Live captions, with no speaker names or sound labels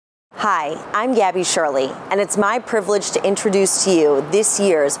Hi, I'm Gabby Shirley, and it's my privilege to introduce to you this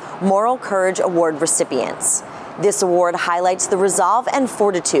year's Moral Courage Award recipients. This award highlights the resolve and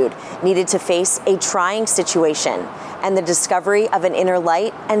fortitude needed to face a trying situation and the discovery of an inner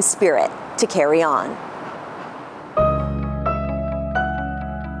light and spirit to carry on.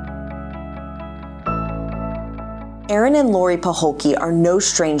 Erin and Lori Pacholke are no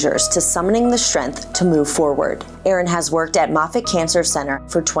strangers to summoning the strength to move forward. Erin has worked at Moffitt Cancer Center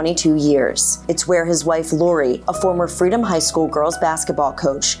for 22 years. It's where his wife Lori, a former Freedom High School girls basketball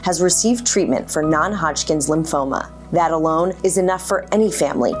coach, has received treatment for non-Hodgkin's lymphoma. That alone is enough for any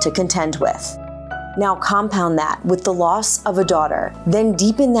family to contend with. Now compound that with the loss of a daughter, then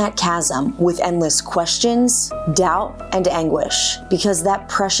deepen that chasm with endless questions, doubt, and anguish, because that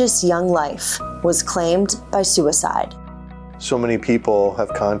precious young life was claimed by suicide. So many people have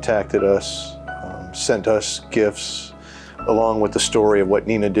contacted us, sent us gifts, along with the story of what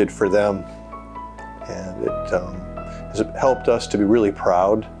Neena did for them. And it has helped us to be really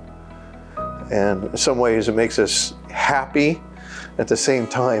proud. And in some ways it makes us happy, at the same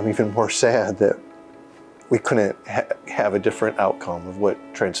time even more sad that we couldn't have a different outcome of what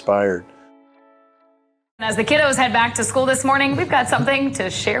transpired. As the kiddos head back to school this morning, we've got something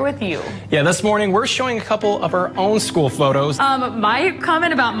to share with you. Yeah, this morning we're showing a couple of our own school photos. My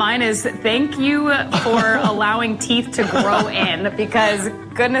comment about mine is thank you for allowing teeth to grow in, because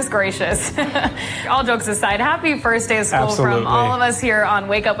goodness gracious. All jokes aside, happy first day of school Absolutely. From all of us here on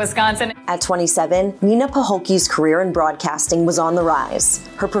Wake Up Wisconsin. At 27, Neena Pacholke's career in broadcasting was on the rise.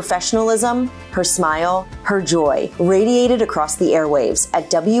 Her professionalism, her smile, her joy radiated across the airwaves at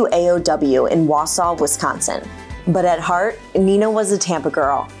WAOW in Wausau, Wisconsin. But at heart, Neena was a Tampa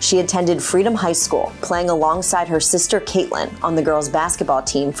girl. She attended Freedom High School, playing alongside her sister Caitlin on the girls' basketball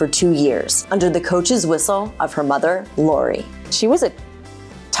team for 2 years, under the coach's whistle of her mother, Lori. She was a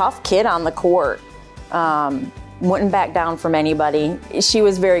tough kid on the court. Wouldn't back down from anybody. She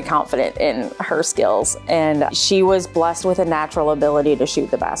was very confident in her skills, and she was blessed with a natural ability to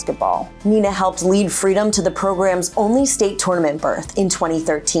shoot the basketball. Neena helped lead Freedom to the program's only state tournament berth in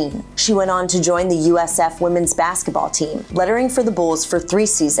 2013. She went on to join the USF women's basketball team, lettering for the Bulls for 3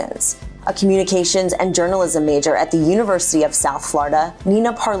 seasons. A communications and journalism major at the University of South Florida,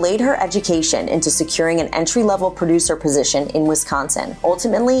 Neena parlayed her education into securing an entry-level producer position in Wisconsin,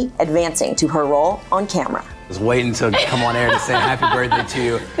 ultimately advancing to her role on camera. I was waiting to come on air to say happy birthday to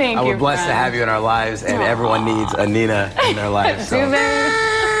you. Thank you, We're blessed to friend. have you in our lives, and everyone needs a Neena in their lives. So.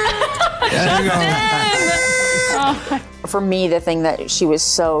 For me, the thing that she was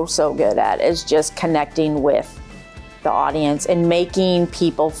so good at is just connecting with the audience and making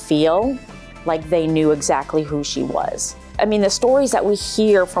people feel like they knew exactly who she was. I mean, the stories that we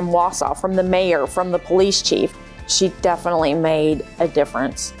hear from Wausau, from the mayor, from the police chief, she definitely made a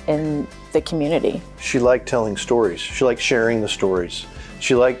difference in the community. She liked telling stories. She liked sharing the stories.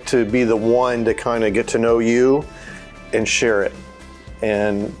 She liked to be the one to kind of get to know you and share it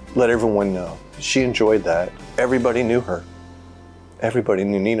and let everyone know. She enjoyed that. Everybody knew her. Everybody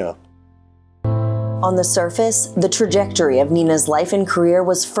knew Neena. On the surface, the trajectory of Neena's life and career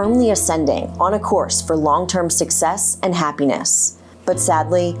was firmly ascending, on a course for long-term success and happiness. But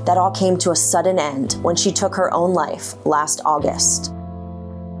sadly, that all came to a sudden end when she took her own life last August.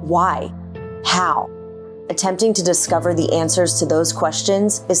 Why? How? Attempting to discover the answers to those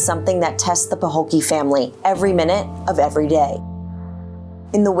questions is something that tests the Pacholke family every minute of every day.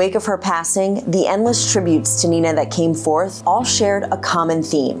 In the wake of her passing, the endless tributes to Neena that came forth all shared a common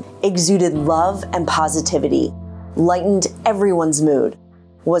theme, exuded love and positivity, lightened everyone's mood,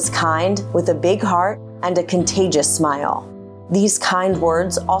 was kind with a big heart and a contagious smile. These kind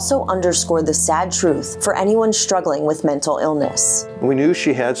words also underscore the sad truth for anyone struggling with mental illness. We knew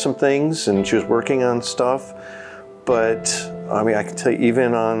she had some things and she was working on stuff, but I mean, I can tell you,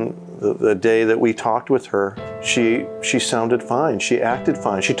 even on the day that we talked with her, she sounded fine. She acted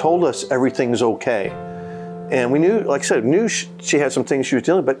fine. She told us everything's okay. And we knew, like I said, knew she had some things she was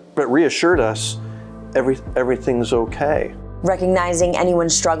dealing with, but reassured us everything's okay. Recognizing anyone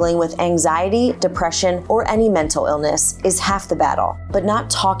struggling with anxiety, depression, or any mental illness is half the battle, but not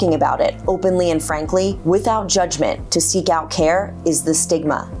talking about it openly and frankly, without judgment, to seek out care is the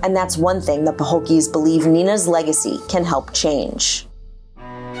stigma. And that's one thing the Pacholkes believe Neena's legacy can help change.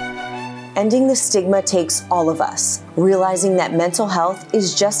 Ending the stigma takes all of us, realizing that mental health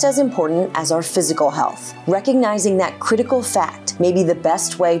is just as important as our physical health. Recognizing that critical fact may be the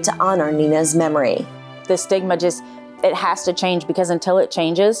best way to honor Neena's memory. The stigma it has to change, because until it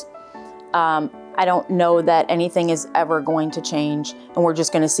changes, I don't know that anything is ever going to change, and we're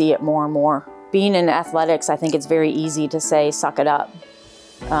just going to see it more and more. Being in athletics, I think it's very easy to say, suck it up.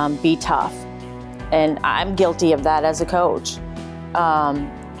 be tough. And I'm guilty of that as a coach.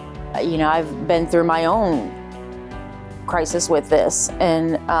 You know, I've been through my own crisis with this,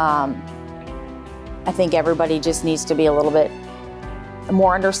 and I think everybody just needs to be a little bit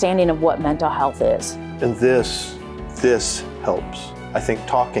more understanding of what mental health is. And this helps. I think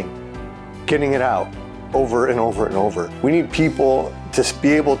talking, getting it out over and over and over. We need people to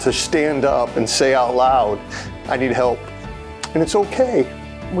be able to stand up and say out loud, I need help. And it's okay.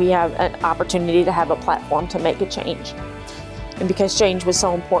 We have an opportunity to have a platform to make a change. And because change was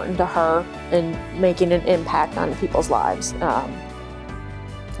so important to her and making an impact on people's lives,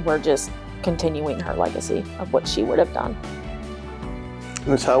 we're just continuing her legacy of what she would have done. And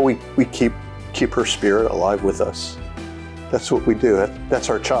that's how we keep her spirit alive with us. That's what we do. That's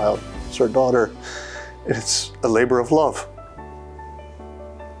our child. It's our daughter. It's a labor of love.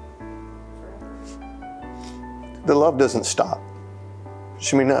 The love doesn't stop.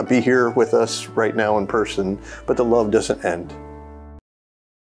 She may not be here with us right now in person, but the love doesn't end.